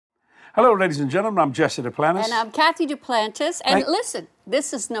Hello, ladies and gentlemen. I'm Jesse Duplantis. And I'm Kathy Duplantis. And listen,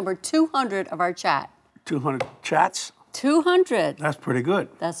 this is number 200 of our chat. 200 chats? 200. That's pretty good.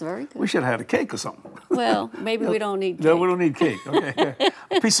 That's very good. We should have had a cake or something. Well, maybe we don't need cake. No, we don't need cake. Okay.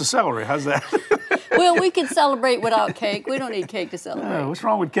 A piece of celery. How's that? Well, we can celebrate without cake. We don't need cake to celebrate. What's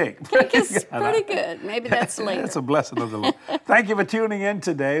wrong with cake? Cake is pretty good. Maybe that's later. It's a blessing of the Lord. Thank you for tuning in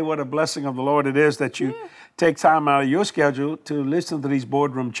today. What a blessing of the Lord it is that you take time out of your schedule to listen to these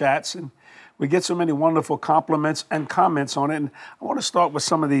boardroom chats. And we get so many wonderful compliments and comments on it. And I want to start with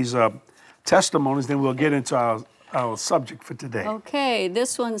some of these testimonies, then we'll get into our subject for today. Okay,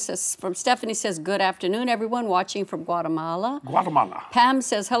 this one says, from Stephanie says, good afternoon, everyone watching from Guatemala. Guatemala. Pam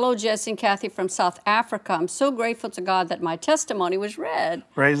says, hello, Jesse and Kathy from South Africa. I'm so grateful to God that my testimony was read.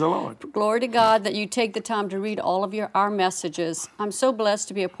 Praise the Lord. Glory to God that you take the time to read all of our messages. I'm so blessed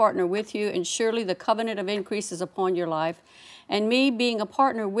to be a partner with you, and surely the covenant of increase is upon your life. And me being a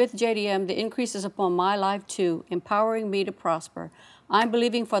partner with JDM, the increase is upon my life too, empowering me to prosper. I'm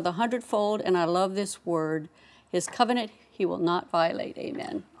believing for the 100-fold, and I love this word. His covenant, he will not violate.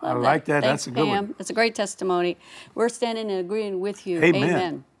 Amen. I like that. Thanks, That's a good Pam. one. That's a great testimony. We're standing and agreeing with you.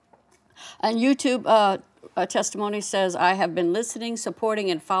 Amen. And YouTube a testimony says, I have been listening, supporting,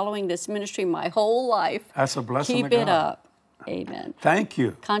 and following this ministry my whole life. That's a blessing Keep of God. it up. Amen. Thank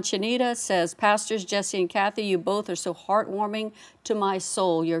you. Conchinita says, Pastors Jesse and Kathy, you both are so heartwarming to my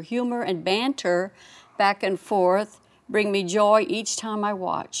soul. Your humor and banter back and forth bring me joy each time I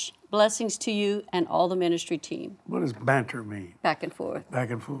watch. Blessings to you and all the ministry team. What does banter mean? Back and forth. Back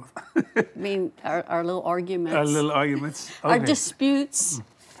and forth. I mean, our little arguments. Our little arguments. Our Okay. disputes.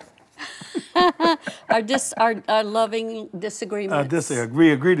 our loving disagreements.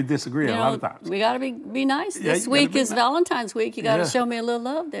 We agree to disagree You a know, lot of times. we got to be nice. Yeah, This you gotta week be is nice. Valentine's week. You got to Yeah. show me a little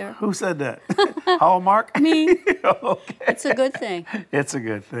love there. Who said that? Hallmark? Me. Okay. It's a good thing. It's a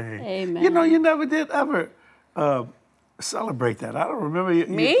good thing. Amen. You know, you never did ever celebrate that. I don't remember.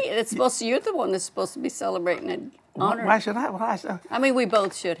 Me? You're the one that's supposed to be celebrating and honoring. Why should I? I mean, we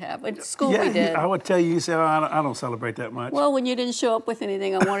both should have. At school Yeah, we did. I would tell you, you said, oh, I don't celebrate that much. Well, when you didn't show up with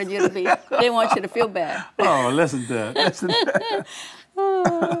anything, I wanted you to be, didn't want you to feel bad. Oh, listen to that. Listen to that.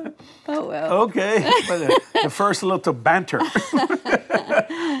 Oh, well. Okay. But, the first little banter,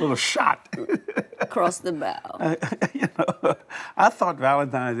 little shot. Across the bow. You know, I thought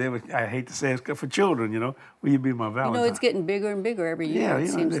Valentine's Day was, I hate to say it's good for children, you know. Will you be my Valentine? You know, it's getting bigger and bigger every year, Yeah, it you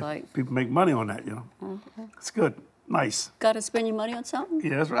know, seems like. people make money on that, you know. It's good. Nice. Got to spend your money on something?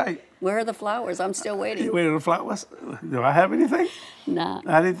 Yeah, that's right. Where are the flowers? I'm still waiting. You waited on flowers? Do I have anything? Nah.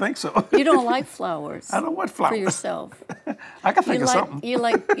 I didn't think so. You don't like flowers. I don't want flowers. For yourself. I can think You of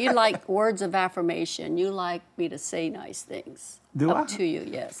like, something. you like words of affirmation. You like me to say nice things. Do Up I? to you,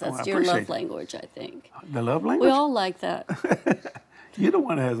 yes. Oh, That's I your love appreciate that. language, I think. The love language? We all like that. You're the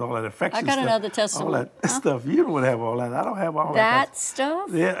one that has all that affection I got stuff. another All testimony. that stuff. You don't have all that. I don't have all that. That stuff?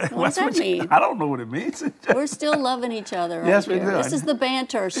 Yeah. What does that mean? I don't know what it means. We're still loving each other. Yes, right we here. do. This is the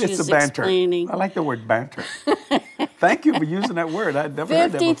banter she's It's the banter. explaining. I like the word banter. Thank you for using that word. I'd never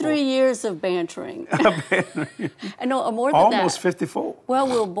heard that before. 53 years of bantering. I know more than Almost that. 54. Well,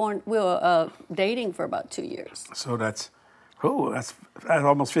 we were dating for about 2 years. So that's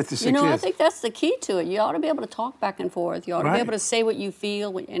almost 56 You know, years. I think that's the key to it. You ought to be able to talk back and forth. You ought to Right. be able to say what you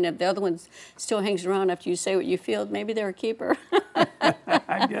feel. And if the other one still hangs around after you say what you feel, maybe they're a keeper.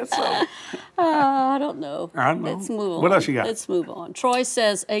 I guess so. I don't know. I don't know. Let's move on. What else you got? Let's move on. Troy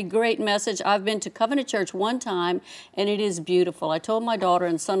says, a great message. I've been to Covenant Church one time, and it is beautiful. I told my daughter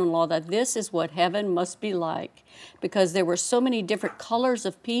and son-in-law that this is what heaven must be like, because there were so many different colors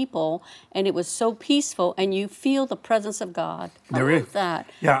of people, and it was so peaceful, and you feel the presence of God. There I is. love that.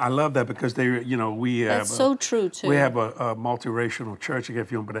 Yeah, I love that because we have. That's so true, too. We have a multiracial church,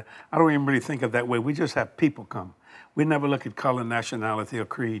 if you want, but I don't even really think of that way. We just have people come. We never look at color, nationality, or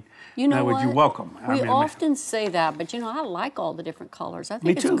creed. You know now, what? would you welcome? We often say that, but I like all the different colors. I think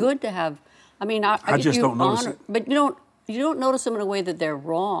Me too. it's good to have. I mean, I just you don't notice it. But you don't notice them in a way that they're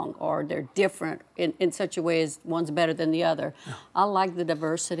wrong or they're different in such a way as one's better than the other. I like the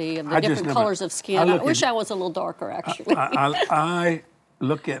diversity of the I just different never- colors of skin. I I look wish at- I was a little darker, actually. I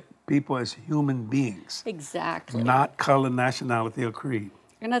look at people as human beings, Exactly. not color, nationality, or creed.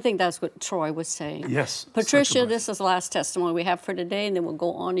 And I think that's what Troy was saying. Yes. Patricia, such a this is the last testimony we have for today, and then we'll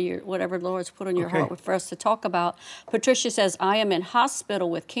go on to whatever the Lord's put on your Okay. heart for us to talk about. Patricia says, I am in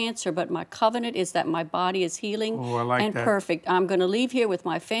hospital with cancer, but my covenant is that my body is healing Oh, I like and that. perfect. I'm going to leave here with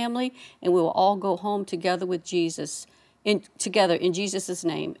my family, and we will all go home together with Jesus. Together in Jesus'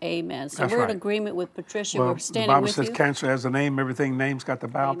 name, amen. So That's we're right. in agreement with Patricia. Well, we're the standing Bible with says you. cancer has a name. Everything name's got to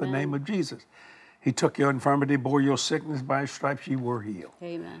bow at the Amen. name of Jesus. He took your infirmity, bore your sickness, by his stripes you were healed.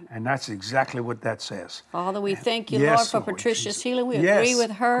 Amen. And that's exactly what that says. Father, we thank you, Yes, Lord, for Lord Patricia's Jesus. healing. We Yes. agree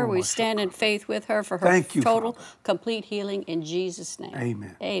with her. Come We on, stand in faith with her for her Thank you, total, Father. complete healing in Jesus' name.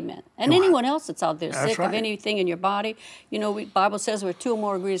 Amen. Amen. And Come on. anyone else that's out there That's sick of right. anything in your body, you know, Bible says where two or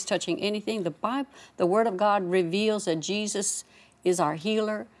more agrees touching anything. The Word of God reveals that Jesus is our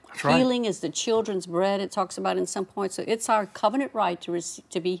healer. That's right. Healing is the children's bread, it talks about in some points. So it's our covenant right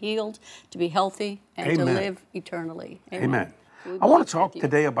to be healed, to be healthy, and to Amen. live eternally. Amen. We I want believe to talk with you.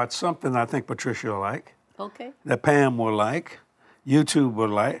 today about something I think Patricia will like, Okay. that Pam will like, YouTube will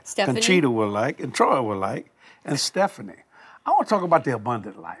like, Stephanie? Conchita will like, and Troy will like, and Stephanie. I want to talk about the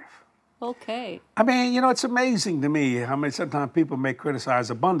abundant life. Okay. I mean, you know, it's amazing to me how many sometimes people may criticize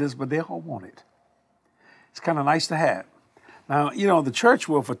abundance, but they all want it. It's kind of nice to have. Now, you know, the church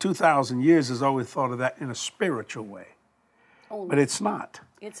world for 2,000 years has always thought of that in a spiritual way, but it's not.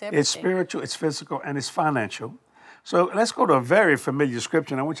 It's everything. It's spiritual, it's physical, and it's financial. So let's go to a very familiar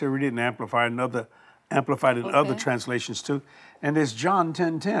scripture, and I want you to read it in Amplified in other Okay. translations too. And it's John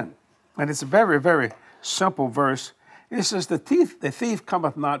 10:10. And it's a very, very simple verse. It says, the thief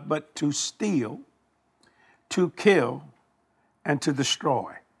cometh not but to steal, to kill, and to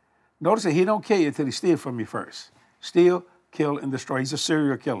destroy. Notice that he don't kill you until he steals from you first. Steal, kill, and destroy. He's a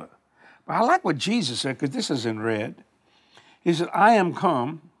serial killer. But I like what Jesus said, because this is in red. He said, I am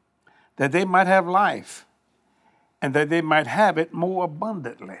come that they might have life, and that they might have it more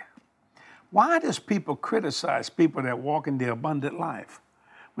abundantly. Why does people criticize people that walk in the abundant life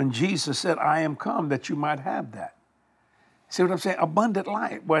when Jesus said, I am come that you might have that? See what I'm saying? Abundant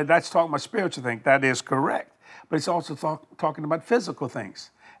life. Well, that's talking about spiritual things. That is correct. But it's also talking about physical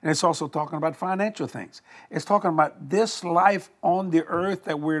things. And it's also talking about financial things. It's talking about this life on the earth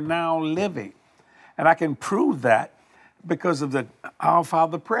that we're now living. And I can prove that because of the Our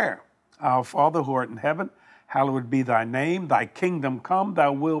Father prayer. Our Father who art in heaven, hallowed be thy name. Thy kingdom come, thy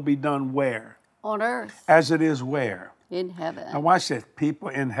will be done where? On earth, As it is where? in heaven. Now watch this. People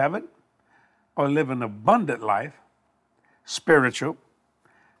in heaven are living abundant life, spiritual,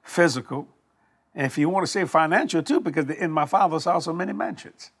 physical, and if you want to say financial too, because in my Father's house are many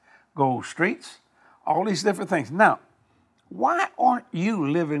mansions, gold streets, all these different things. Now, why aren't you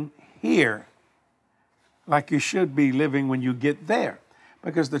living here like you should be living when you get there?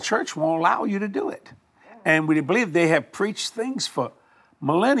 Because the church won't allow you to do it. And we believe they have preached things for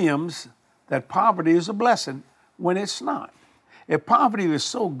millenniums that poverty is a blessing when it's not. If poverty was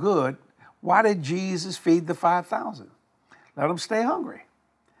so good, why did Jesus feed the 5,000? Let them stay hungry.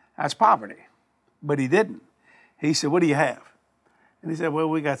 That's poverty. But he didn't. He said, what do you have? And he said, well,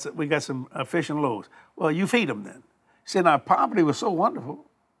 we got some fish and loaves. Well, you feed them then. He said, now, poverty was so wonderful,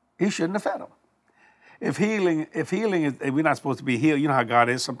 he shouldn't have fed them. If healing is, we're not supposed to be healed. You know how God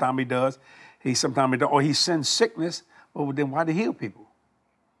is. Sometimes he does. Sometimes he does. Or he sends sickness. Well, then why do he heal people?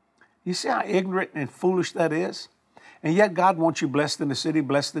 You see how ignorant and foolish that is? And yet God wants you blessed in the city,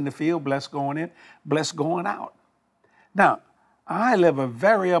 blessed in the field, blessed going in, blessed going out. Now, I live a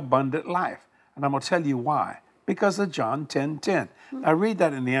very abundant life. And I'm going to tell you why. Because of John 10:10. I read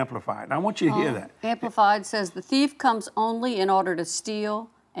that in the Amplified. And I want you to hear that. Amplified says, the thief comes only in order to steal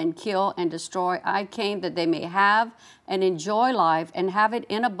and kill and destroy. I came that they may have and enjoy life and have it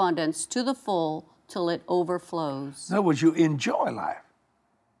in abundance to the full till it overflows. In other words, you enjoy life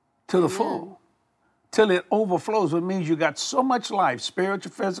to the full, till it overflows, which means you got so much life,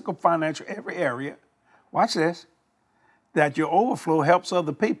 spiritual, physical, financial, every area. Watch this, that your overflow helps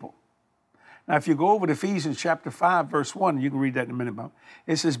other people. Now, if you go over to Ephesians chapter 5, verse 1, you can read that in a minute, Bob.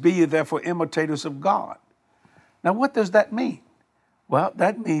 It says, be ye therefore imitators of God. Now, what does that mean? Well,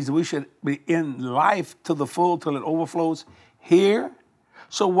 that means we should be in life to the full till it overflows here.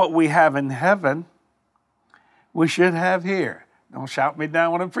 So what we have in heaven, we should have here. Don't shout me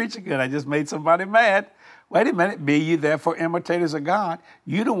down when I'm preaching good. I just made somebody mad. Wait a minute. Be ye therefore imitators of God.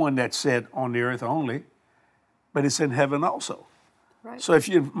 You're the one that said on the earth only, but it's in heaven also. Right. So if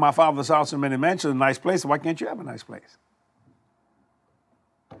my Father's house in many mansions, a nice place, why can't you have a nice place?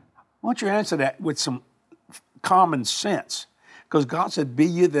 I want you to answer that with some common sense. Because God said, be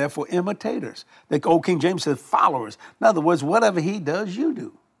ye therefore imitators. Like old King James said, followers. In other words, whatever he does, you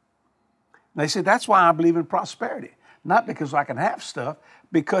do. And they said, that's why I believe in prosperity. Not because I can have stuff,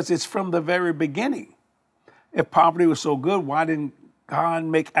 because it's from the very beginning. If poverty was so good, why didn't God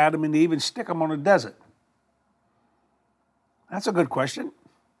make Adam and Eve and stick them on a desert? That's a good question.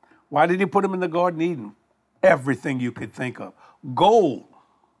 Why did he put them in the Garden of Eden? Everything you could think of. Gold,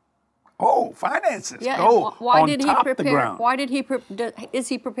 Oh, finances. Yeah. Go and why on did he top the prepare? ground. Why did he? Is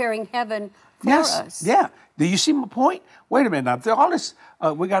he preparing heaven for Yes. us? Yeah. Do you see my point? Wait a minute. Now, all this,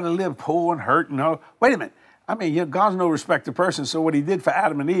 we got to live poor and hurt and all. Wait a minute. I mean, God's no respecter person, so what he did for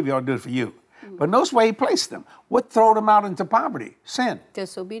Adam and Eve, he ought to do it for you. But notice where he placed them. What threw them out into poverty? Sin.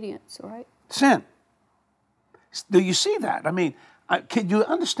 Disobedience, right? Sin. Do you see that? I mean, can you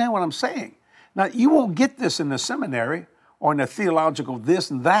understand what I'm saying? Now, you won't get this in the seminary or in the theological this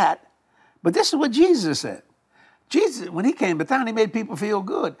and that, but this is what Jesus said. Jesus, when he came to town, he made people feel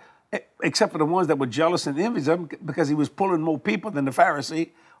good, except for the ones that were jealous and envious of him because he was pulling more people than the Pharisee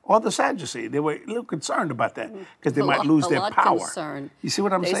or the Sadducee. They were a little concerned about that because they might lose their power. Concerned. You see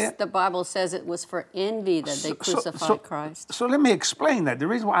what I'm saying? The Bible says it was for envy that they crucified Christ. So let me explain that. The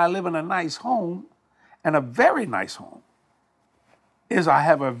reason why I live in a nice home, and a very nice home, is I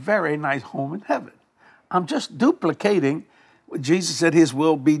have a very nice home in heaven. I'm just duplicating what Jesus said his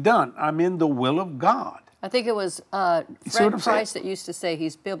will be done. I'm in the will of God. I think it was Fred Price that used to say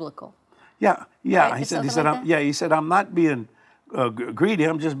he's biblical. Yeah. Right? He said, I'm not being greedy,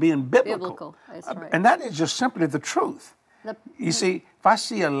 I'm just being biblical. That's right. And that is just simply the truth. You see, if I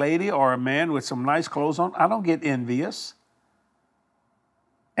see a lady or a man with some nice clothes on, I don't get envious.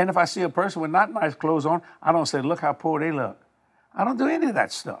 And if I see a person with not nice clothes on, I don't say, look how poor they look. I don't do any of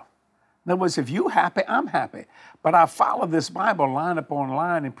that stuff. In other words, if you're happy, I'm happy. But I follow this Bible line upon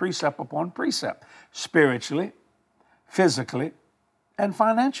line and precept upon precept, spiritually, physically, and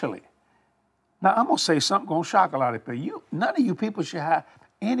financially. Now, I'm going to say something going to shock a lot of people. None of you people should have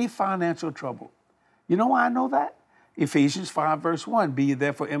any financial trouble. You know why I know that? Ephesians 5, verse 1, be ye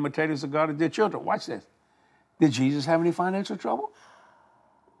therefore imitators of God and dear children. Watch this. Did Jesus have any financial trouble?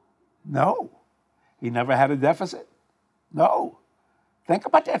 No. He never had a deficit? No. Think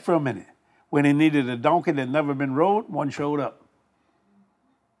about that for a minute. When he needed a donkey that never been rode, one showed up.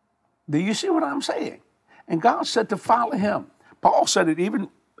 Do you see what I'm saying? And God said to follow him. Paul said it even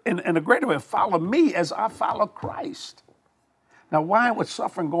in a greater way, follow me as I follow Christ. Now, why was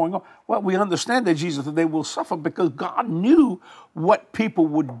suffering going on? Well, we understand that Jesus said they will suffer because God knew what people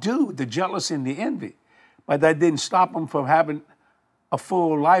would do, the jealousy and the envy. But that didn't stop them from having a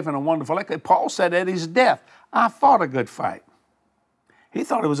full life and a wonderful life. Paul said at his death, I fought a good fight. He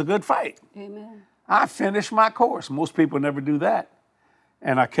thought it was a good fight. Amen. I finished my course. Most people never do that.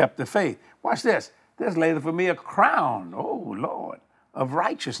 And I kept the faith. Watch this. There's laid for me a crown, oh Lord, of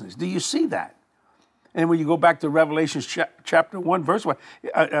righteousness. Do you see that? And when you go back to Revelation chapter 1, verse 1,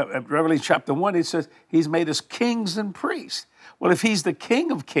 Revelation chapter 1, it says he's made us kings and priests. Well, if he's the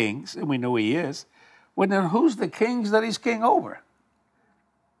King of kings, and we know he is, well, then who's the kings that he's king over?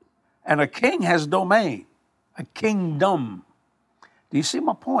 And a king has domain, a kingdom. Do you see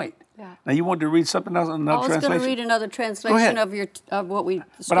my point? Yeah. Now, you wanted to read something else, another translation? I was going to read another translation of what we.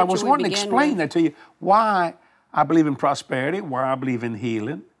 But I was wanting to explain that to you, why I believe in prosperity, why I believe in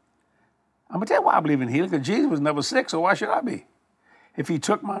healing. I'm going to tell you why I believe in healing, because Jesus was never sick, so why should I be? If he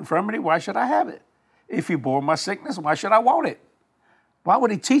took my infirmity, why should I have it? If he bore my sickness, why should I want it? Why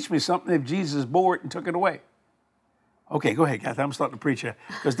would he teach me something if Jesus bore it and took it away? Okay, go ahead, Kathy. I'm starting to preach here,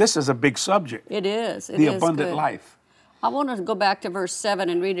 because this is a big subject. It is. The abundant life. I want to go back to verse 7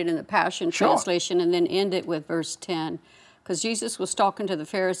 and read it in the Passion Translation and then end it with verse 10. Because Jesus was talking to the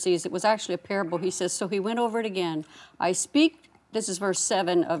Pharisees. It was actually a parable. He says, so he went over it again. I speak, this is verse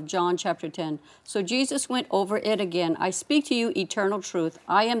 7 of John chapter 10. So Jesus went over it again. I speak to you eternal truth.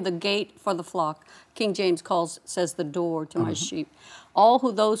 I am the gate for the flock. King James says the door to my sheep.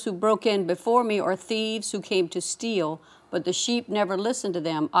 Those who broke in before me are thieves who came to steal, but the sheep never listened to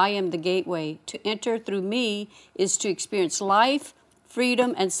them. I am the gateway. To enter through me is to experience life,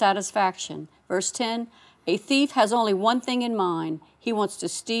 freedom, and satisfaction. Verse 10, a thief has only one thing in mind. He wants to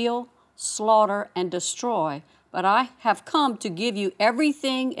steal, slaughter, and destroy. But I have come to give you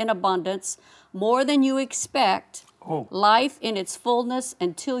everything in abundance, more than you expect, life in its fullness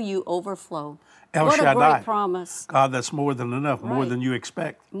until you overflow. What a great promise. God, that's more than enough, more than you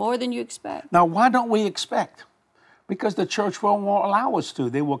expect. More than you expect. Now, why don't we expect? Because the church won't allow us to.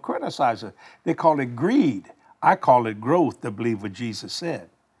 They will criticize us. They call it greed. I call it growth to believe what Jesus said.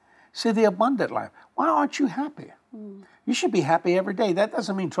 See, the abundant life. Why aren't you happy? You should be happy every day. That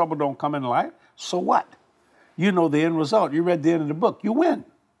doesn't mean trouble don't come in life. So what? You know the end result. You read the end of the book. You win.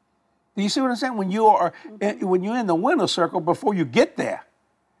 Do you see what I'm saying? When you're in the winner circle before you get there,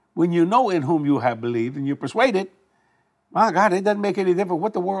 when you know in whom you have believed and you're persuaded, my God, it doesn't make any difference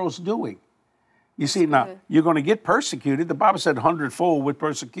what the world's doing. You see, now, you're going to get persecuted. The Bible said 100-fold with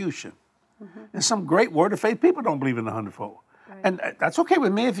persecution. And some great word of faith, people don't believe in the 100-fold. Right. And that's okay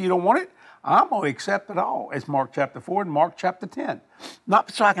with me if you don't want it. I'm going to accept it all. It's Mark chapter 4 and Mark chapter 10.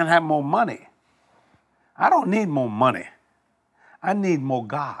 Not so I can have more money. I don't need more money. I need more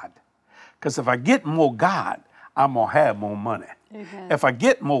God. Because if I get more God, I'm going to have more money. Amen. If I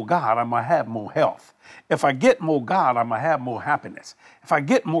get more God, I'm going to have more health. If I get more God, I'm going to have more happiness. If I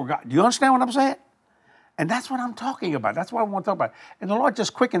get more God, do you understand what I'm saying? And that's what I'm talking about. That's what I want to talk about. And the Lord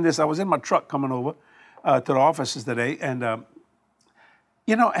just quickened this. I was in my truck coming over to the offices today, and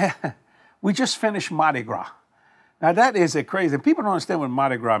we just finished Mardi Gras. Now that is a crazy. People don't understand what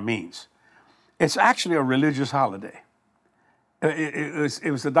Mardi Gras means. It's actually a religious holiday.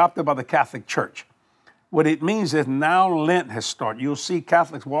 It was adopted by the Catholic Church. What it means is now Lent has started. You'll see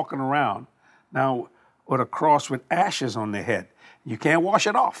Catholics walking around now with a cross with ashes on their head. You can't wash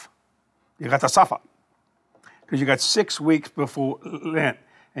it off. You got to suffer. Because you got 6 weeks before Lent,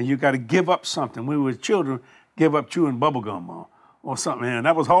 and you got to give up something. When we were children, give up chewing bubble gum or something. And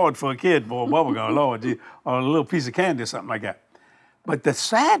that was hard for a kid, for a bubble gum, Lord, or a little piece of candy or something like that. But the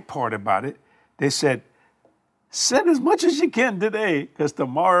sad part about it, they said, sin as much as you can today, because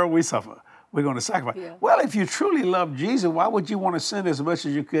tomorrow we suffer. We're going to sacrifice. Yeah. Well, if you truly love Jesus, why would you want to sin as much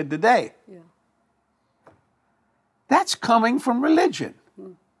as you could today? Yeah. That's coming from religion.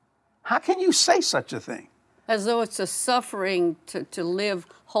 How can you say such a thing? As though it's a suffering to live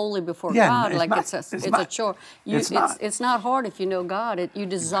holy before Yeah, God, it's like not. it's It's a not. chore. It's not. Hard if you know God. You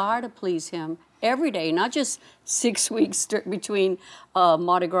desire to please Him every day, not just 6 weeks between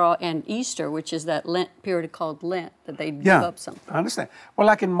Mardi Gras and Easter, which is that Lent period called Lent, that they give up something. I understand. Well,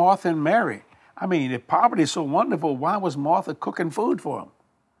 like in Martha and Mary. I mean, if poverty is so wonderful, why was Martha cooking food for them?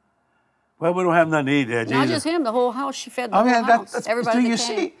 Well, we don't have nothing to eat there, Jesus. Not just him, the whole house. She fed the whole house. Everybody do you that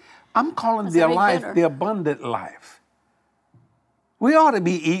came. see? I'm calling That's a their big life dinner. the abundant life. We ought to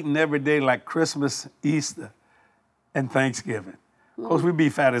be eating every day like Christmas, Easter, and Thanksgiving. Of course, we'd be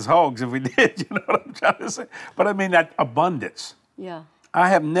fat as hogs if we did, you know what I'm trying to say? But I mean that abundance. Yeah. I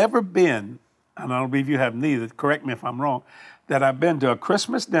have never been, and I don't believe you have neither, correct me if I'm wrong, that I've been to a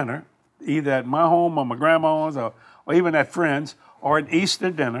Christmas dinner, either at my home or my grandma's or even at friends, or an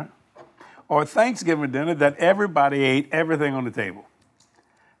Easter dinner, or a Thanksgiving dinner that everybody ate everything on the table.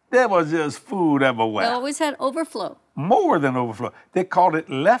 There was just food They everywhere. always had overflow. More than overflow. They called it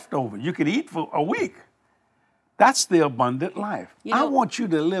leftover. You could eat for a week. That's the abundant life. You I know- want you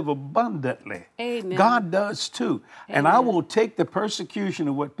to live abundantly. Amen. God does too. And I Amen. will take the persecution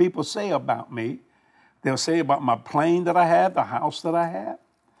of what people say about me. They'll say about my plane that I have, the house that I have.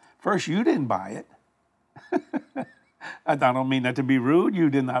 First, you didn't buy it. I don't mean that to be rude. You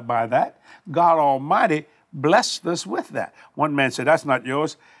did not buy that. God Almighty blessed us with that. One man said, that's not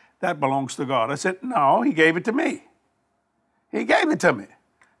yours. That belongs to God. I said, no, He gave it to me. He gave it to me.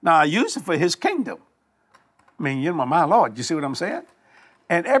 Now, I use it for His kingdom. I mean, you know, my Lord, you see what I'm saying?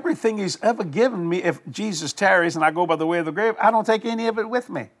 And everything He's ever given me, if Jesus tarries and I go by the way of the grave, I don't take any of it with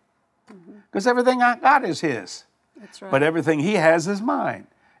me. Because everything I got is His. That's right. But everything He has is mine.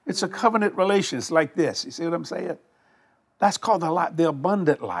 It's a covenant relation. It's like this. You see what I'm saying? That's called the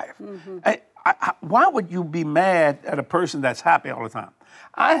abundant life. Why would you be mad at a person that's happy all the time?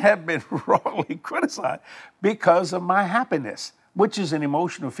 I have been wrongly criticized because of my happiness, which is an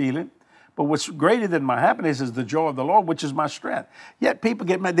emotional feeling. But what's greater than my happiness is the joy of the Lord, which is my strength. Yet people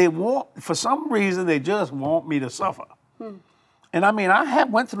get mad. For some reason, they just want me to suffer. And I mean, I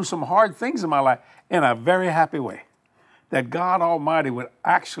went through some hard things in my life in a very happy way, that God Almighty would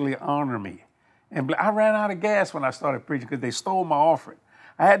actually honor me. And I ran out of gas when I started preaching because they stole my offering.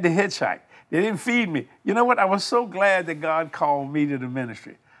 I had to hitchhike. They didn't feed me. You know what? I was so glad that God called me to the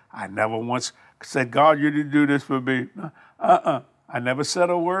ministry. I never once said, God, you didn't do this for me. I never said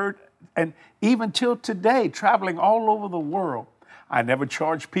a word. And even till today, traveling all over the world, I never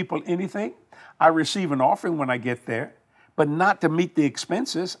charge people anything. I receive an offering when I get there, but not to meet the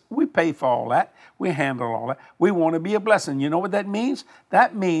expenses. We pay for all that. We handle all that. We want to be a blessing. You know what that means?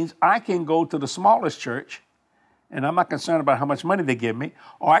 That means I can go to the smallest church, and I'm not concerned about how much money they give me,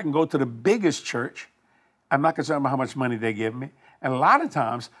 or I can go to the biggest church. I'm not concerned about how much money they give me. And a lot of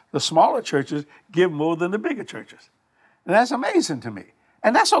times, the smaller churches give more than the bigger churches. And that's amazing to me.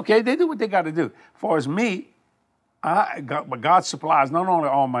 And that's okay. They do what they got to do. As far as me, God supplies not only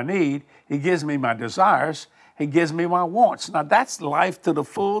all my need, He gives me my desires, He gives me my wants. Now, that's life to the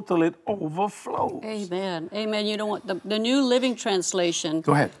full till it overflows. Amen. Amen. You know what? The New Living Translation.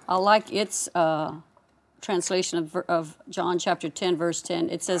 Go ahead. I like its translation of John chapter 10, verse 10.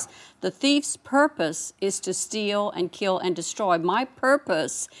 It says, the thief's purpose is to steal and kill and destroy. My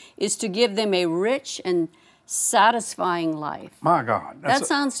purpose is to give them a rich and satisfying life. My God. That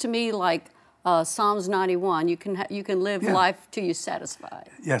sounds to me like Psalms 91. You can live life till you're satisfied.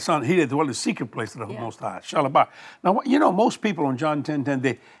 Yeah, son, he that dwelleth in the secret place of the Most High. Shalabah. Now, you know, most people on John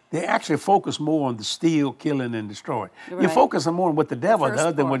 10:10, they actually focus more on the steal, killing, and destroy. Right. You're focusing more on what the devil first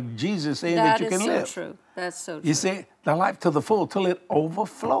does than part. what Jesus said that you can live. That's so true. That's so true. You see, the life to the full till it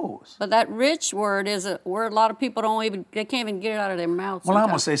overflows. But that rich word is a word a lot of people they can't even get it out of their mouths. Well, I'm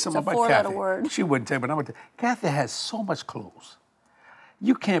going to sometimes. say something It's a about four-letter Kathy. word. She wouldn't tell you, but I'm going to tell you. Kathy has so much clothes.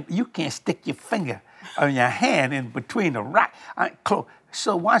 You can't stick your finger on your hand in between the rack.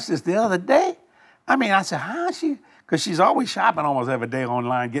 So watch this. The other day, I said, how is she? Because she's always shopping almost every day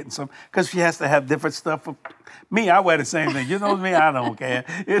online, getting some, because she has to have different stuff. Me, I wear the same thing. You know me, I don't care.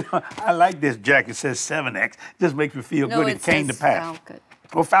 You know, I like this jacket. It says 7X. Just makes me feel good. It came to pass. Falcon.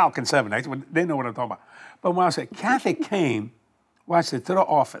 Well, Falcon 7X. They know what I'm talking about. But when I said, Kathy came, watch it, to the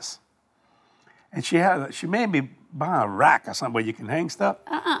office. And she made me buy a rack or something where you can hang stuff.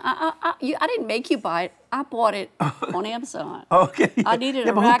 I didn't make you buy it. I bought it on Amazon. Okay. I needed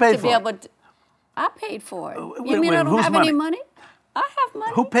a but who rack paid to for be it? able to. I paid for it. Wait, You mean I don't whose have money? any money? I have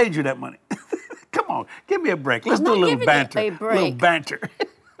money. Who paid you that money? Come on, give me a break. Let's I'm do a not little giving you banter. a Little break. banter.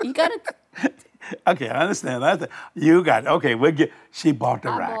 You got to. Okay, I understand. You got it. Okay, she bought the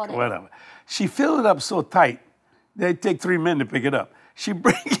I rack, bought it. whatever. She filled it up so tight, they take 3 minutes to pick it up. She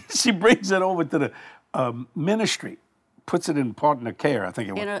brings it over to the ministry, puts it in partner care, I think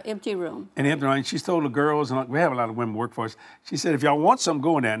it was. In an empty room. And she's told the girls, and we have a lot of women work for us, she said, if y'all want something,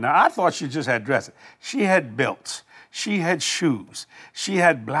 go in there. Now, I thought she just had dresses. She had belts. She had shoes. She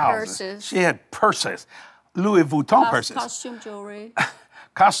had blouses. Purses. She had purses. Louis Vuitton purses. Costume jewelry.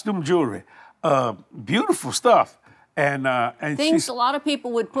 Costume jewelry. Beautiful stuff. And Things a lot of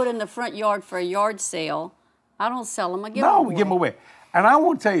people would put in the front yard for a yard sale. I don't sell them. I give them no, away. we give them away. And I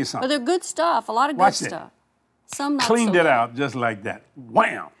want to tell you But something. they're good stuff. A lot of good Watch it. stuff. Some not Cleaned so it good. out just like that.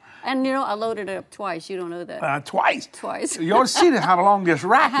 Wham! And you know, I loaded it up twice. You don't know that. Twice. Twice. You ought to see how long this I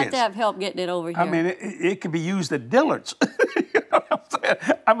rack had is. to have help getting it over here. I mean, it could be used at Dillard's. You know what I'm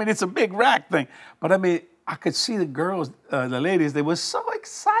saying? I mean, it's a big rack thing. But I mean, I could see the girls, the ladies, they were so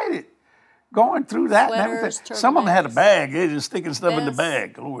excited going through that and everything. Sweaters, Some of them had a turtlenecks. bag. They're just sticking stuff in the Yes.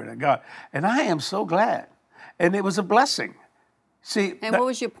 bag. Glory to God. And I am so glad. And it was a blessing. See, And what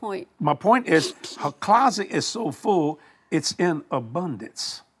was your point? my point is, her closet is so full, it's in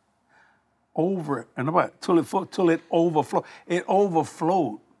abundance. Over and about till it overflowed. It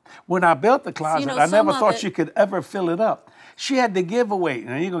overflowed. When I built the closet, know, I never some of thought it- she could ever fill it up. She had to give away,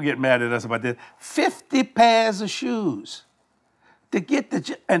 and you're gonna get mad at us about this, 50 pairs of shoes to get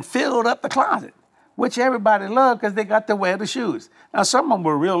and filled up the closet, which everybody loved because they got to wear the shoes. Now some of them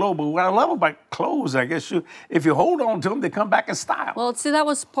were real low, but what I love about clothes, I guess, if you hold on to them, they come back in style. Well, see, that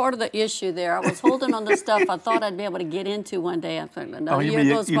was part of the issue there. I was holding on to stuff I thought I'd be able to get into one day. I thought another you year mean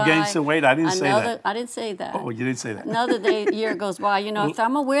you- goes you by. gained some weight? I didn't say that. I didn't say that. Oh, you didn't say that. Another year goes by. You know, if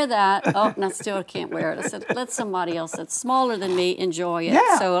I'm gonna wear that, and I still can't wear it. I said, let somebody else that's smaller than me enjoy it.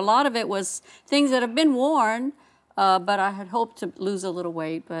 Yeah. So a lot of it was things that have been worn, but I had hoped to lose a little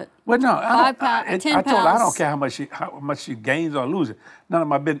weight. But Well, no, 5 pounds, 10 I told her I don't pounds. care how much she gains or loses. None of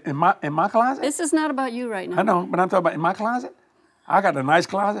my business. In my closet, this is not about you right now. I know, but I'm talking about in my closet. I got a nice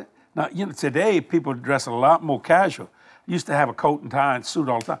closet. Now, today people dress a lot more casual. Used to have a coat and tie and suit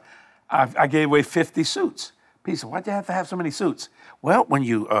all the time. I gave away 50 suits. People said, why'd you have to have so many suits? Well, when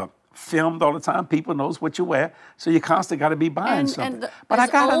you filmed all the time, people knows what you wear, so you constantly got to be buying something. But I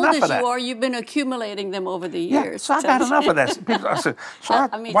got enough of as that. you are, you've been accumulating them over the Yeah, years. so I got enough of that. People, I said,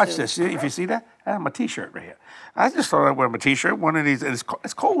 Me watch too. this. See, if you see that, I have my T-shirt right here. I just thought I'd wear my T-shirt. One of these,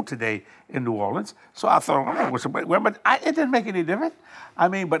 it's cold today in New Orleans, so I thought, it didn't make any difference. I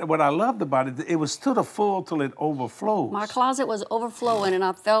mean, but what I loved about it, it was to the full till it overflows. My closet was overflowing, and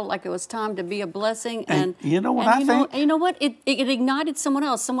I felt like it was time to be a blessing. And you know what and I think? You know what? It ignited someone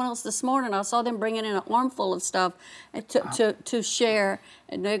else. Someone else this morning, I saw them bringing in an armful of stuff to share,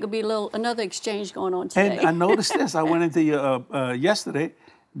 and there could be another exchange going on today. And I noticed this. I went into your yesterday.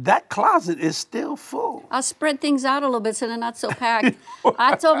 That closet is still full. I spread things out a little bit so they're not so packed.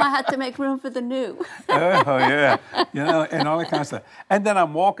 I told them I had to make room for the new. Oh yeah, and all that kind of stuff. And then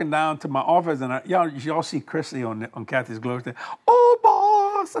I'm walking down to my office, and y'all see Chrissy on Kathy's Glory Day. Oh,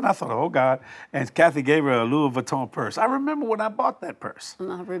 boss! And I thought, oh God! And Kathy gave her a Louis Vuitton purse. I remember when I bought that purse. I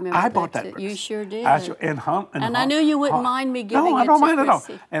remember. I bought that too. purse. You sure did. And I knew you wouldn't mind me giving No, I it don't to mind at all.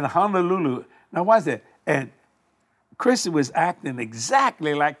 Chrissy. And Honolulu. Now, why is that? And Chrissy was acting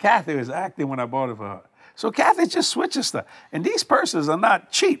exactly like Kathy was acting when I bought it for her. So Kathy just switches stuff. And these purses are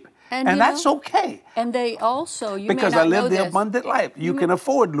not cheap. And that's okay. And they also, Because may not I live know the this. abundant life. You can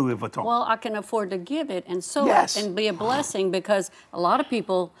afford Louis Vuitton. Well, I can afford to give it and sow Yes. it and be a blessing because a lot of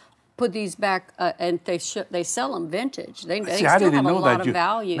people put these back, and they sell them vintage. They See, I still didn't have a know lot that. of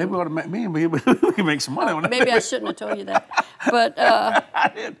value. Maybe we ought to we can make some money on that. Maybe I shouldn't have told you that, but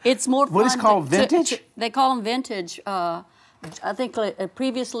it's more fun. What is called vintage? They call them vintage. I think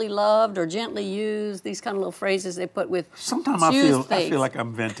previously loved or gently used. These kind of little phrases they put with. Sometimes I feel like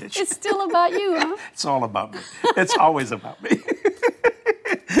I'm vintage. It's still about you, huh? It's all about me. It's always about me.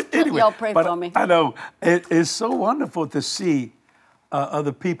 Anyway, Y'all pray but for me. I know it is so wonderful to see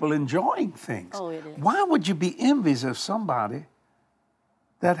other people enjoying things. Oh, it is. Why would you be envious of somebody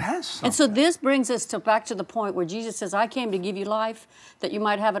that has something? And so this brings us back to the point where Jesus says, I came to give you life that you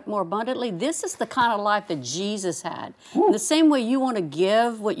might have it more abundantly. This is the kind of life that Jesus had. In the same way you want to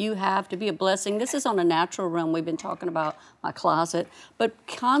give what you have to be a blessing. This is on a natural realm. We've been talking about my closet. But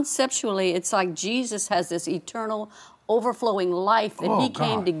conceptually, it's like Jesus has this eternal overflowing life that he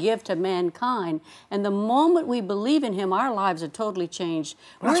came to give to mankind. And the moment we believe in him, our lives are totally changed.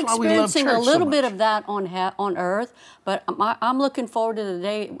 That's We're why we love experiencing church a little so bit much. of that on earth, but I'm looking forward to the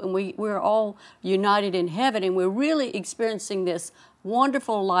day when we're all united in heaven and we're really experiencing this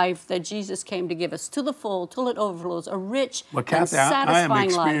wonderful life that Jesus came to give us to the full, till it overflows, a rich Well, and Kathy, I am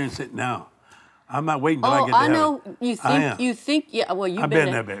satisfying life. experiencing it now. I'm not waiting till I get to I heaven. know I am. you think, yeah, well, you've I've been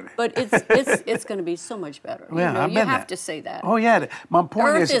been there, there, baby. but it's going to be so much better. Yeah, you know, I've you been have there. to say that. Oh, yeah. My point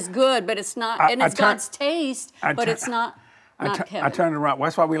Earth is good, but it's not, and it's God's taste, but it's not heaven. I turned around.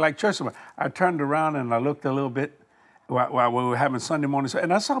 That's why we like church so much. I turned around and I looked a little bit while we were having Sunday morning,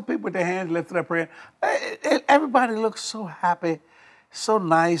 and I saw people with their hands lifted up praying. Everybody looked so happy, so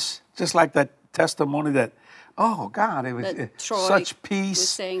nice, just like that testimony that, oh, God, it was Troy such peace. was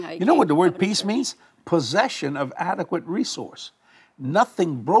saying how he You know what the came word coming to peace church. means? Possession of adequate resource.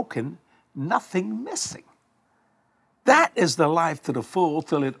 Nothing broken, nothing missing. That is the life to the full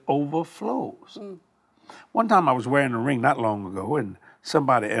till it overflows. One time I was wearing a ring not long ago, and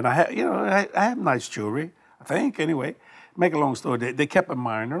I have nice jewelry, I think, anyway. Make a long story, they kept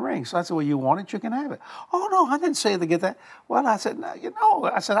admiring the ring. So I said, well, you want it, you can have it. Oh, no, I didn't say to get that. Well, I said, no,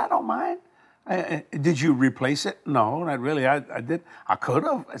 I don't mind. Did you replace it? No, not really. I did. I could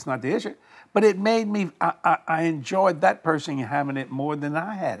have. It's not the issue. But it made me, I enjoyed that person having it more than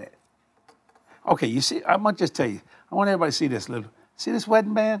I had it. Okay, you see, I'm going to just tell you. I want everybody to see this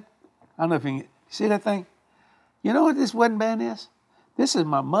wedding band? I don't know if you can see that thing. You know what this wedding band is? This is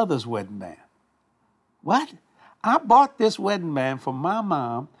my mother's wedding band. What? I bought this wedding band for my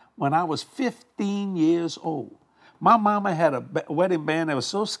mom when I was 15 years old. My mama had a wedding band that was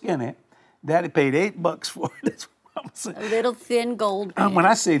so skinny, Daddy paid $8 for it. A little thin gold band. When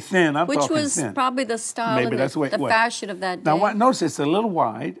I say thin, I'm which talking was thin. probably the style Maybe and that's the fashion of that day. Now, notice it's a little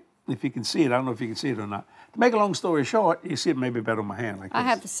wide. If you can see it, I don't know if you can see it or not. To make a long story short, you see it maybe better on my hand like this. I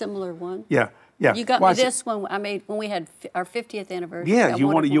have the similar one. Yeah. You got me this one I made when we had our 50th anniversary. Yeah, I you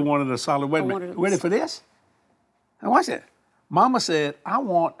wanted a solid wedding band. Ready for this? Now watch it. Mama said, I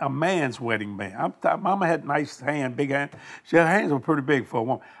want a man's wedding band. Mama had nice hand, big hand. Her hands were pretty big for a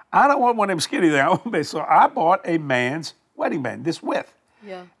woman. I don't want one of them skinny things. So I bought a man's wedding band, this width.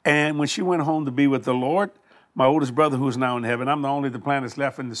 Yeah. And when she went home to be with the Lord, my oldest brother who's now in heaven, I'm the only of the planets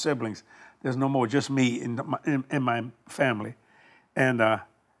left in the siblings. There's no more, just me in my family. And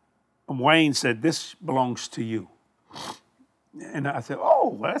Wayne said, this belongs to you. And I said,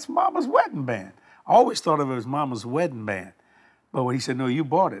 oh, well, that's Mama's wedding band. I always thought of it as Mama's wedding band. But when he said, no, you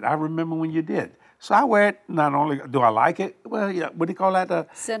bought it. I remember when you did. So I wear it. Not only do I like it, well, yeah, what do you call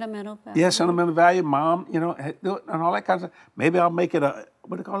that? Sentimental value. Yeah, sentimental value. Mom, and all that kind of stuff. Maybe I'll make it a,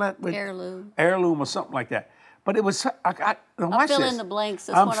 what do you call that? Heirloom. Heirloom or something like that. But it was, now watch fill this. in the blanks.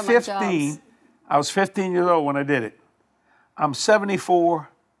 That's I'm one of my 15. jobs. I was 15 years old when I did it. I'm 74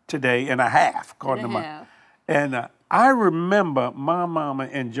 today and a half, according to my. And I remember my mama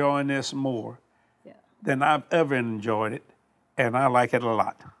enjoying this more than I've ever enjoyed it, and I like it a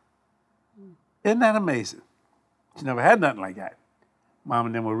lot. Isn't that amazing? She never had nothing like that. Mom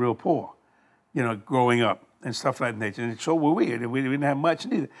and them were real poor, growing up and stuff like that nature. And so were we. We didn't have much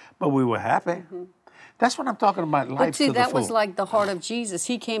neither, but we were happy. Mm-hmm. That's what I'm talking about, life But see, to the that full. was like the heart of Jesus.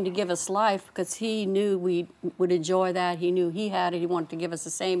 He came to give us life because he knew we would enjoy that. He knew he had it. He wanted to give us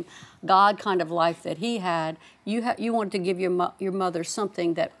the same God kind of life that he had. You wanted to give your mother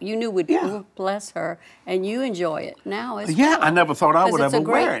something that you knew would bless her, and you enjoy it now as well. I never thought I would it's ever a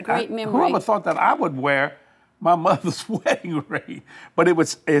great, wear it. Great memory. Whoever thought that I would wear my mother's wedding ring? But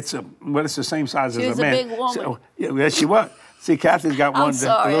it's the same size as a man. She was a big woman. Yeah, she was. See, Kathy's got one. I'm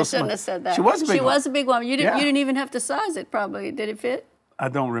sorry, I shouldn't have said that. She was a big one. She was a big woman. You didn't even have to size it, probably. Did it fit? I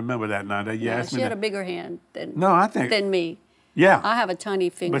don't remember that now. That you asked me she had that. a bigger hand than me. Yeah. I have a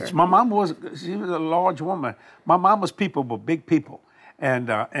tiny finger. But my mom was a large woman. My mom was people, but big people. And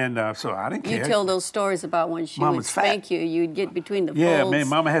so I didn't care. You tell those stories about when she Mom would was fat. spank you. You'd get between the Yeah, folds. man,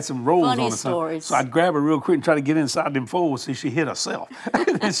 Mama had some rolls Funny on her. stories. So I'd grab her real quick and try to get inside them folds so she hit herself.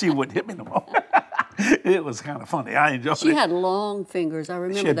 And she wouldn't hit me no more. It was kind of funny. I enjoyed it. She had long fingers. I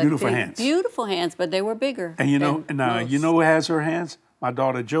remember She had that beautiful big, hands. Beautiful hands, but they were bigger. And you know, than you most. know who has her hands? My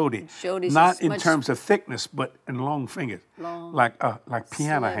daughter Jody. Jody's Not is in much terms of thickness, but in long fingers, Long, like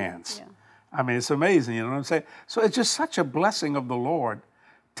piano slim, hands. yeah. I mean, it's amazing. You know what I'm saying? So it's just such a blessing of the Lord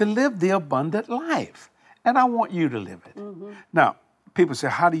to live the abundant life, and I want you to live it. Mm-hmm. Now, people say,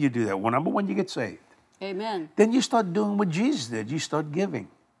 "How do you do that?" Well, number one, you get saved. Amen. Then you start doing what Jesus did. You start giving.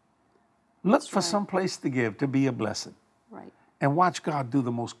 Look for right. some place to give, to be a blessing. Right. And watch God do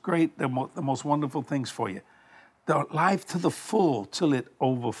the most great, the most wonderful things for you. The life to the full till it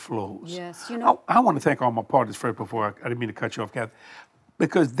overflows. Yes, you know. I want to thank all my partners first before I didn't mean to cut you off, Kathy,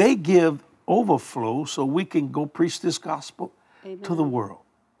 because they give overflow so we can go preach this gospel to the world.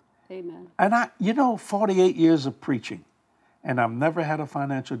 Amen. And 48 years of preaching, and I've never had a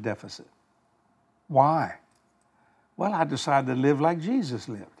financial deficit. Why? Well, I decided to live like Jesus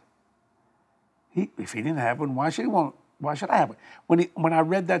lived. If he didn't have one, why should I have it? When I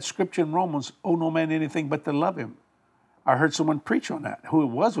read that scripture in Romans, owe no man anything but to love him, I heard someone preach on that. Who it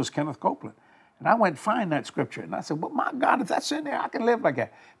was Kenneth Copeland. And I went and find that scripture. And I said, well, my God, if that's in there, I can live like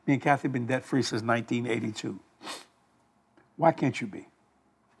that. Me and Kathy have been debt-free since 1982. Why can't you be?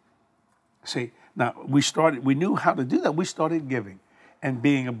 See, now we knew how to do that. We started giving and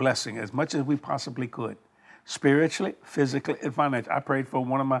being a blessing as much as we possibly could, spiritually, physically, and financially. I prayed for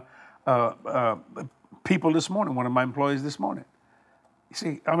one of my people this morning, one of my employees this morning. You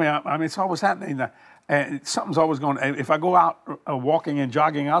see, I mean, it's always happening. And something's always going. If I go out walking and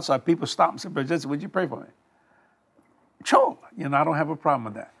jogging outside, people stop and say, "But Jesse, would you pray for me?" Sure, I don't have a problem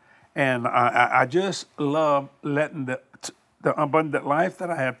with that. And I just love letting the abundant life that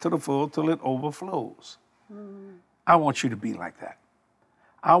I have to the full till it overflows. I want you to be like that.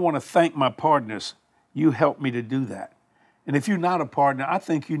 I want to thank my partners. You helped me to do that. And if you're not a partner, I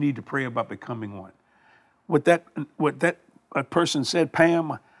think you need to pray about becoming one. What that person said,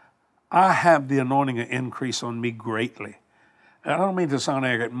 Pam, I have the anointing of increase on me greatly. And I don't mean to sound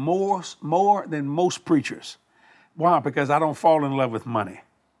arrogant, more than most preachers. Why? Because I don't fall in love with money.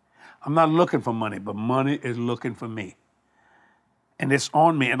 I'm not looking for money, but money is looking for me. And it's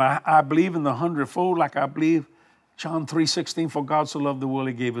on me. And I believe in the hundredfold, like I believe John 3:16, for God so loved the world,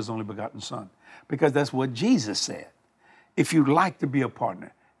 he gave his only begotten son. Because that's what Jesus said. If you'd like to be a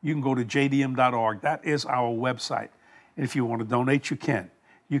partner, you can go to jdm.org. That is our website. And if you want to donate, you can.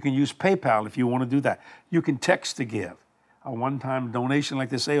 You can use PayPal if you want to do that. You can text to give. A one-time donation, like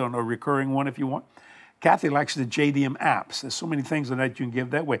they say, or a recurring one if you want. Kathy likes the JDM apps. There's so many things that you can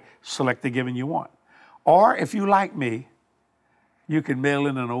give that way. Select the giving you want. Or if you like me, you can mail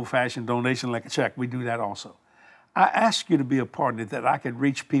in an old-fashioned donation like a check. We do that also. I ask you to be a partner that I can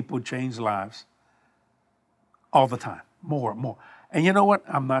reach people, change lives all the time, more and more. And you know what?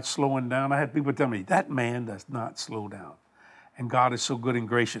 I'm not slowing down. I had people tell me, that man does not slow down. And God is so good and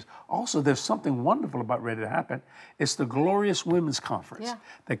gracious. Also, there's something wonderful about ready to happen. It's the Glorious Women's Conference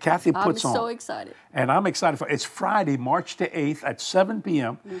that Kathy puts on. I'm so excited. And I'm excited for it. It's Friday, March the 8th at 7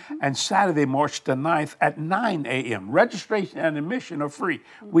 p.m. And Saturday, March the 9th at 9 a.m. Registration and admission are free.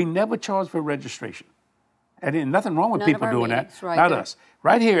 We never charge for registration. And nothing wrong with None people of our doing that. meetings, right Not there. us.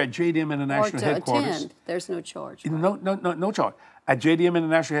 Right here at JDM Or International to Headquarters. attend, there's no charge. No charge. At JDM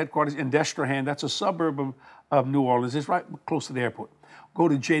International Headquarters in Destrehan, that's a suburb of New Orleans. It's right close to the airport. Go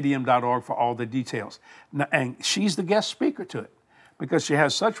to jdm.org for all the details. Now, and she's the guest speaker to it because she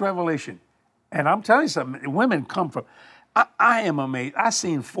has such revelation. And I'm telling you something, women come from, I am amazed. I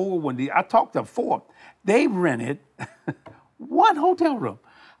seen 4 one day. I talked to 4. They rented 1 hotel room.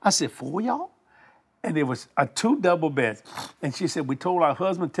 I said, 4 y'all? And there was 2 double beds. And she said, we told our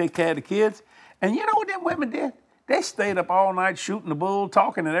husband to take care of the kids. And you know what them women did? They stayed up all night shooting the bull,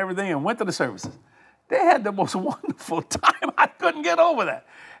 talking and everything, and went to the services. They had the most wonderful time. I couldn't get over that.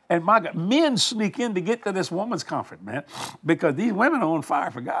 And my God, men sneak in to get to this woman's conference, man, because these women are on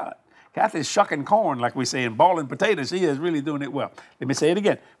fire for God. Kathy's shucking corn, like we say, and balling potatoes. She is really doing it well. Let me say it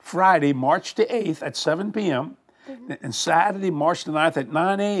again. Friday, March the 8th at 7 p.m. And Saturday, March the 9th at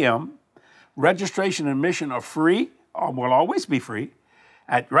 9 a.m. Registration and admission are free, or will always be free,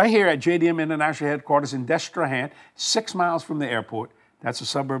 right here at JDM International Headquarters in Destrehan, 6 miles from the airport. That's a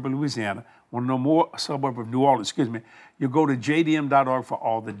suburb of Louisiana. want to know more, a suburb of New Orleans, excuse me, you go to jdm.org for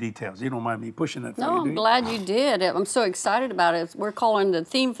all the details. You don't mind me pushing that for No, you, do I'm you? glad you did. I'm so excited about it. We're calling the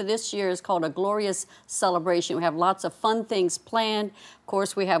theme for this year is called A Glorious Celebration. We have lots of fun things planned. Of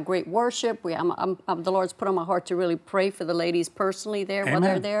course, we have great worship. The Lord's put on my heart to really pray for the ladies personally there while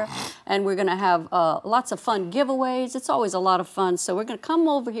they're Amen. there. And we're going to have lots of fun giveaways. It's always a lot of fun. So we're going to come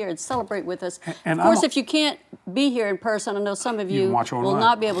over here and celebrate with us. And of course, if you can't be here in person, I know some of You you can watch will online.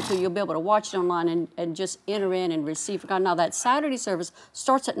 not be able to. You'll be able to watch it online and just enter in and receive God. Now, that Saturday service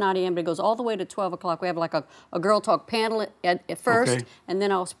starts at 9 a.m., but it goes all the way to 12 o'clock. We have like a girl talk panel at first, Okay. and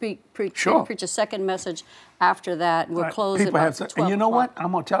then I'll preach Sure. a second message after that. We'll close at People about have 12 and you know o'clock. what?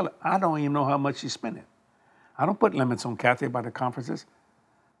 I'm going to tell you, I don't even know how much she's spending. I don't put limits on Kathy about the conferences.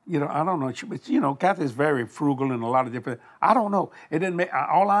 You know, I don't know. But, you know, Kathy is very frugal in a lot of different, I don't know. It didn't make,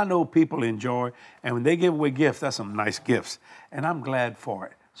 all I know people enjoy, and when they give away gifts, that's some nice gifts. And I'm glad for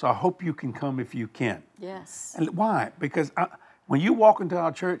it. So I hope you can come if you can. Yes. And why? Because when you walk into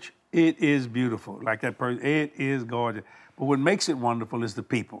our church, it is beautiful. Like that person, it is gorgeous. But what makes it wonderful is the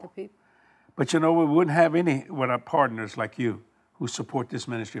people. But you know, we wouldn't have any with our partners like you who support this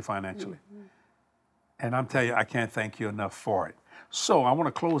ministry financially. Mm-hmm. And I'm telling you, I can't thank you enough for it. So I want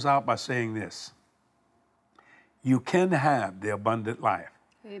to close out by saying this. You can have the abundant life.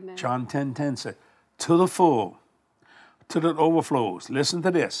 Amen. John 10:10 said, to the full, to the overflows. Listen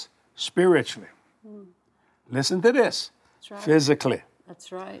to this, spiritually. Listen to this, That's right. physically.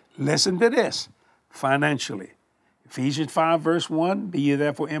 That's right. Listen to this, financially. Ephesians 5 verse 1, be ye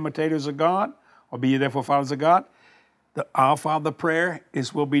therefore imitators of God, or be ye therefore followers of God. The Our Father prayer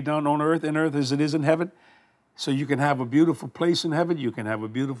will be done on earth, in earth as it is in heaven. So you can have a beautiful place in heaven, you can have a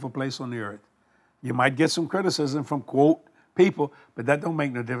beautiful place on the earth. You might get some criticism from, quote, people, but that don't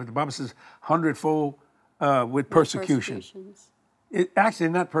make no difference. The Bible says hundredfold with persecution. Persecutions. It actually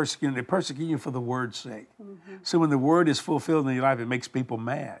not persecuting, they persecute you for the word's sake. Mm-hmm. So when the word is fulfilled in your life, it makes people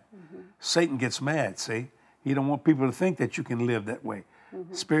mad. Mm-hmm. Satan gets mad, see? He don't want people to think that you can live that way.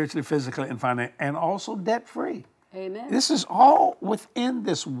 Mm-hmm. Spiritually, physically, and financially, and also debt-free. Amen. This is all within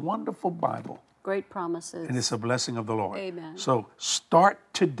this wonderful Bible. Great promises. And it's a blessing of the Lord. Amen. So start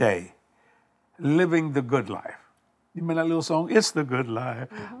today living the good life. You remember that little song? It's the good life.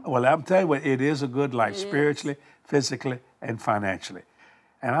 Mm-hmm. Well, I'm telling you what, it is a good life, spiritually, physically, and financially.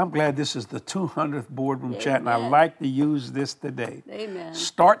 And I'm glad this is the 200th boardroom chat, and I like to use this today. Amen.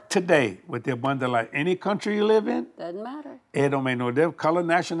 Start today with the abundant life. Any country you live in, Doesn't matter. it don't make no difference. Color,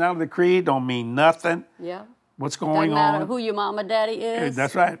 nationality, creed don't mean nothing. Yeah. What's going Doesn't matter on? who your mama, daddy is.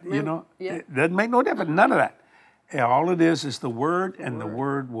 That's right. You know, it doesn't make no difference. None of that. Yeah, all it is the word, and the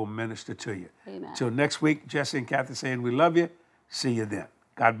word will minister to you. Amen. Till next week, Jesse and Kathy saying we love you. See you then.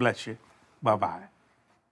 God bless you. Bye-bye.